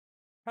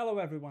Hello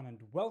everyone and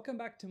welcome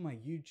back to my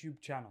YouTube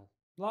channel.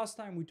 Last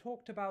time we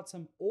talked about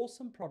some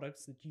awesome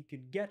products that you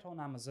can get on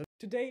Amazon.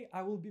 Today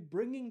I will be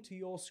bringing to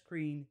your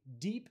screen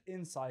deep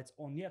insights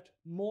on yet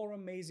more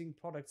amazing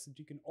products that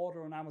you can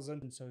order on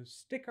Amazon. So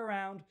stick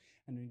around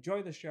and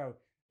enjoy the show.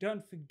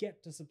 Don't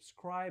forget to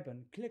subscribe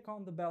and click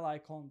on the bell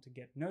icon to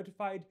get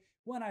notified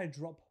when I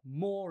drop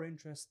more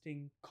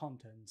interesting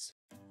contents.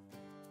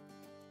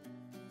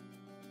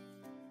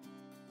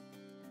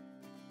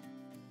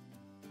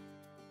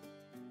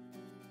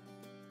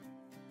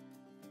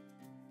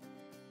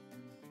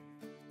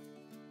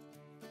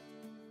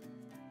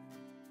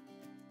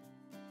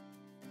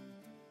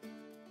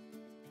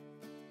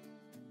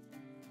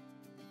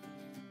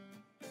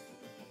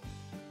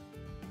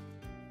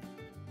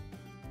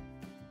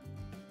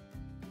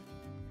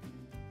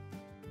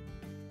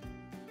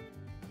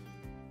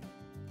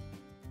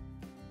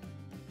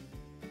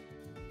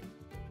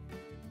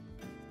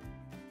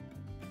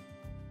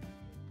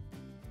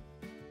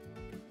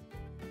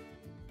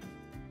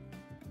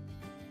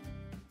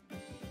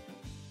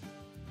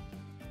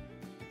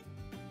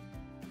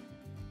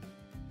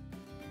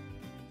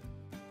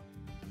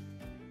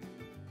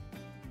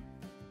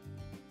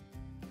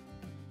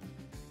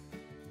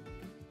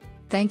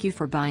 Thank you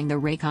for buying the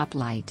Rake-Up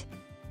light.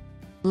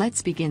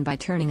 Let's begin by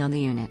turning on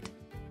the unit.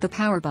 The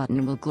power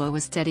button will glow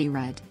a steady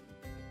red.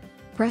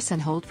 Press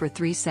and hold for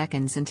 3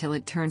 seconds until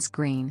it turns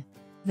green.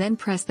 Then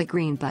press the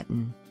green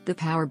button. The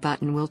power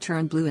button will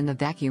turn blue and the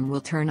vacuum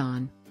will turn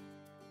on.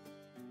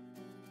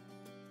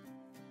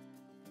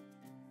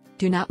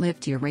 Do not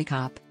lift your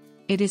Rake-Up.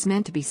 It is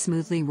meant to be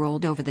smoothly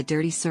rolled over the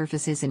dirty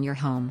surfaces in your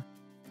home.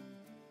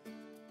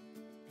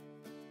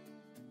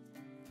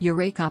 Your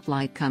Rake-Up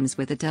light comes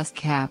with a dust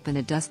cap and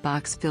a dust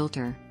box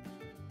filter.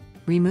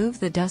 Remove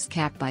the dust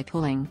cap by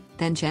pulling,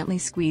 then gently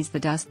squeeze the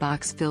dust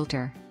box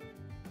filter.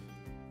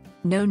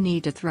 No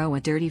need to throw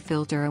a dirty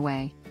filter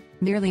away.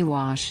 Merely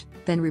wash,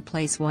 then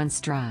replace once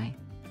dry.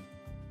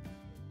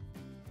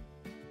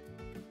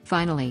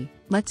 Finally,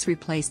 let's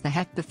replace the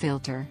HEPA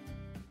filter.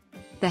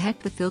 The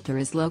HEPA filter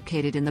is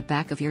located in the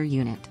back of your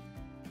unit.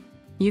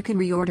 You can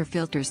reorder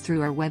filters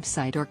through our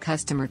website or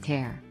customer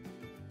care.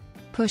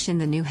 Push in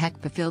the new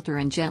HEPA filter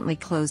and gently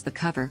close the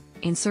cover,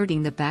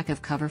 inserting the back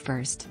of cover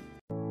first.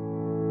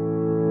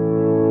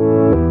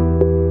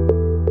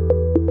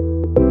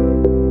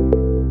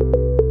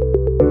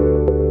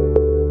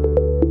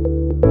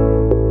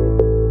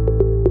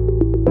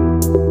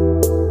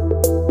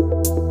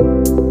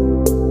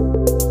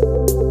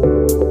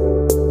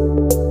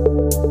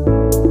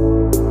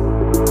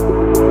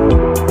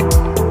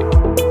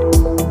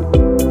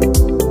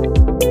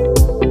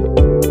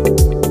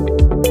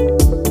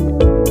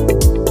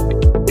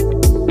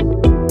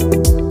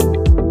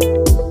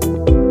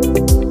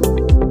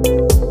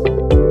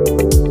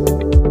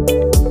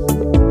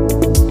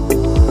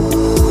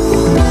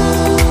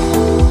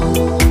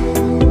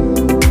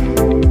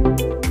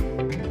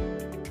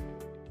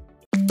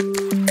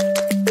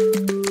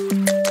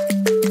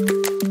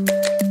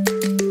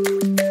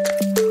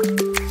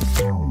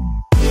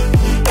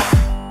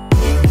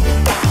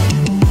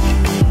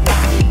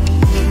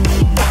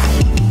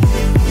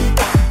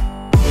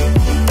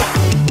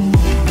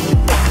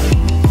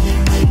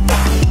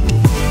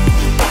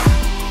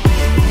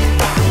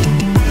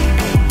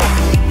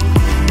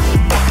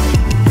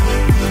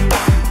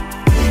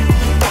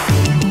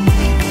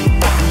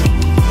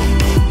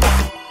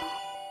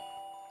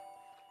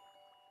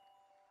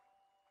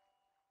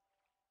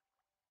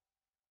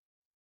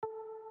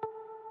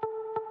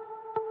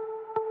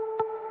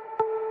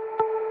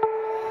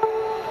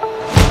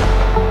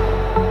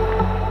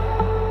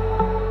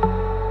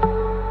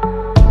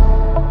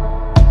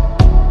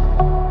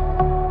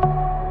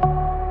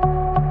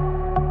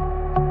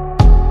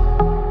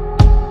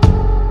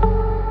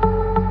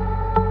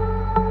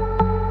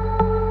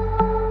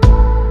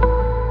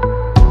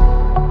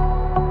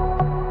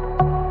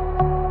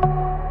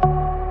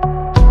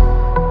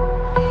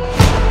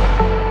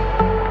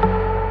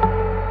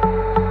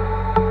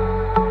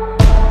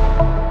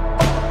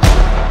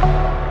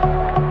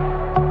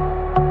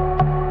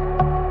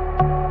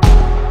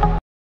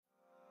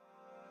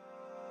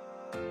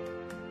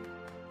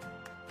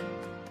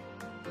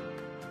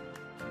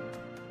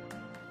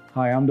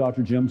 Hi, I'm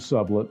Dr. Jim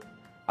Sublett.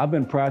 I've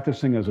been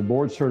practicing as a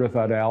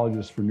board-certified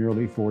allergist for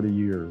nearly 40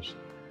 years.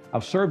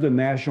 I've served in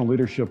national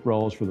leadership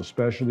roles for the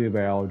specialty of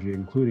allergy,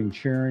 including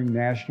chairing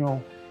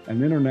national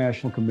and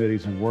international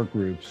committees and work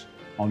groups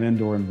on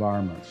indoor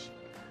environments.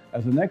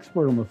 As an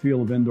expert on the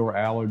field of indoor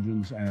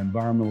allergens and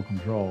environmental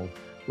control,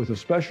 with a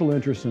special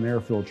interest in air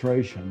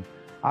filtration,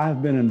 I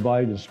have been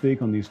invited to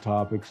speak on these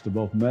topics to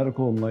both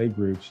medical and lay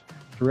groups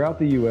throughout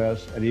the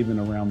U.S. and even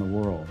around the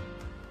world.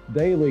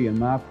 Daily in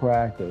my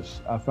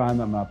practice, I find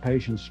that my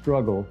patients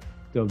struggle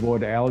to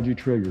avoid allergy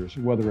triggers,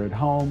 whether at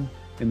home,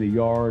 in the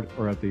yard,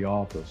 or at the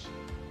office.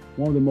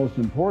 One of the most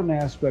important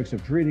aspects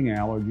of treating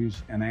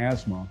allergies and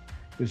asthma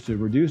is to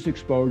reduce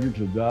exposure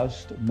to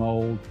dust,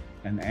 mold,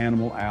 and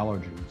animal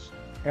allergens.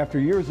 After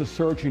years of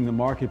searching the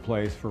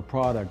marketplace for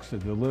products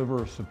that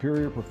deliver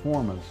superior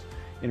performance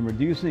In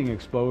reducing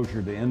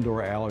exposure to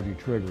indoor allergy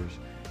triggers,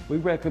 we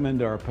recommend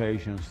to our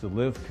patients the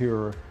Live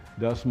Pure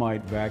Dust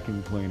Mite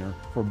Vacuum Cleaner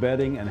for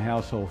bedding and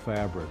household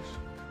fabrics.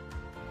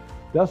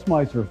 Dust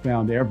mites are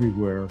found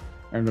everywhere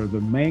and are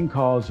the main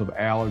cause of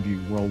allergy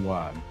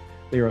worldwide.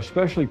 They are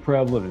especially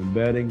prevalent in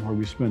bedding, where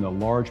we spend a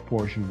large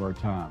portion of our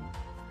time.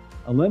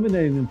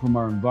 Eliminating them from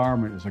our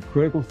environment is a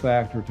critical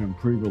factor to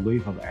improve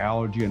relief of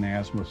allergy and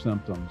asthma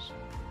symptoms.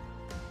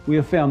 We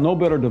have found no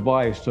better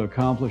device to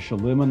accomplish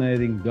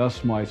eliminating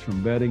dust mites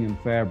from bedding and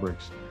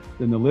fabrics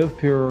than the Live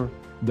Pure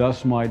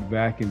Dust Mite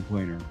Vacuum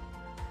Cleaner.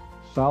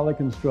 Solid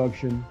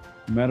construction,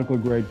 medical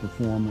grade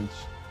performance,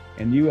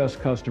 and U.S.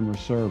 customer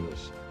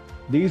service.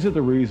 These are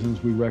the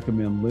reasons we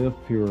recommend Live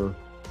Pure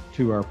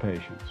to our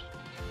patients.